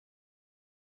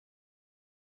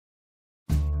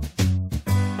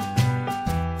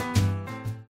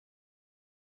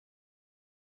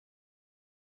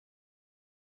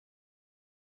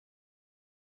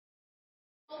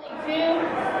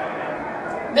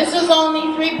This is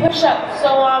only 3 push-ups.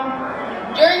 So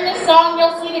during this song,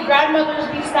 you'll see the grandmothers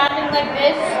be standing like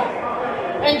this,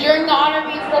 and during the honor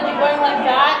beats, they'll be going like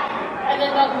that, and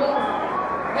then they'll move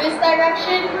this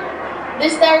direction,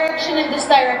 and this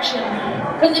direction.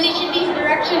 Because in each of these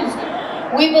directions,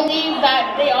 we believe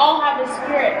that they all have a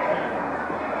spirit.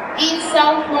 East,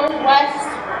 south, north, west,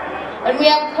 and we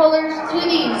have colors to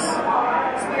these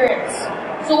spirits.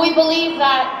 So we believe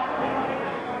that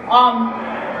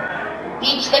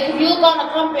like if you look on a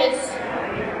compass,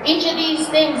 each of these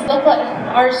things look like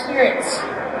our spirits.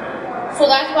 So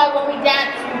that's why when we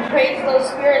dance, we praise those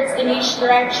spirits in each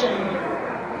direction.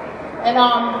 And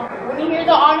when you hear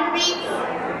the honor beats,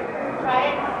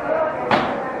 try it.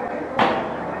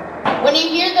 When you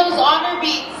hear those honor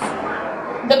beats,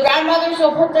 the grandmothers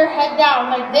will put their head down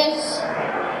like this.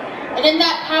 And in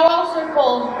that powwow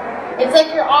circle, it's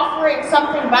like you're offering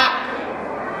something back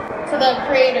to the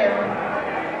Creator.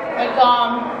 Like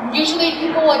usually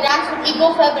people will dance with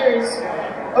eagle feathers,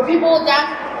 or people will dance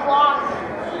with cloth.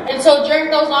 And so during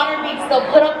those honor beats, they'll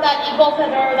put up that eagle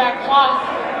feather or that cloth.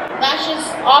 That's just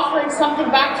offering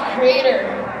something back to Creator.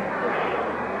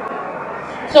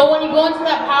 So when you go into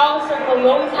that powwow circle, you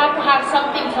always have to have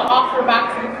something to offer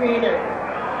back to the Creator.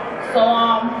 So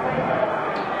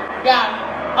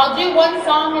yeah, I'll do one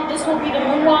song and this will be the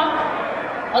moonwalk.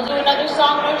 I'll do another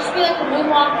song and it'll just be like a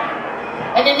moonwalk.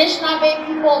 And in Anishinaabe,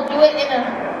 people do it in a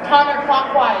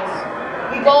counterclockwise.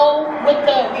 We go with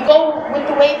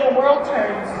the way the world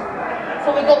turns.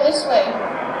 So we go this way.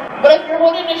 But if you're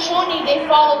holding a Shoni, they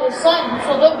follow the sun,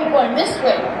 so they'll be going this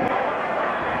way.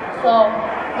 So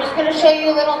I'm just gonna show you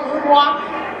a little moonwalk.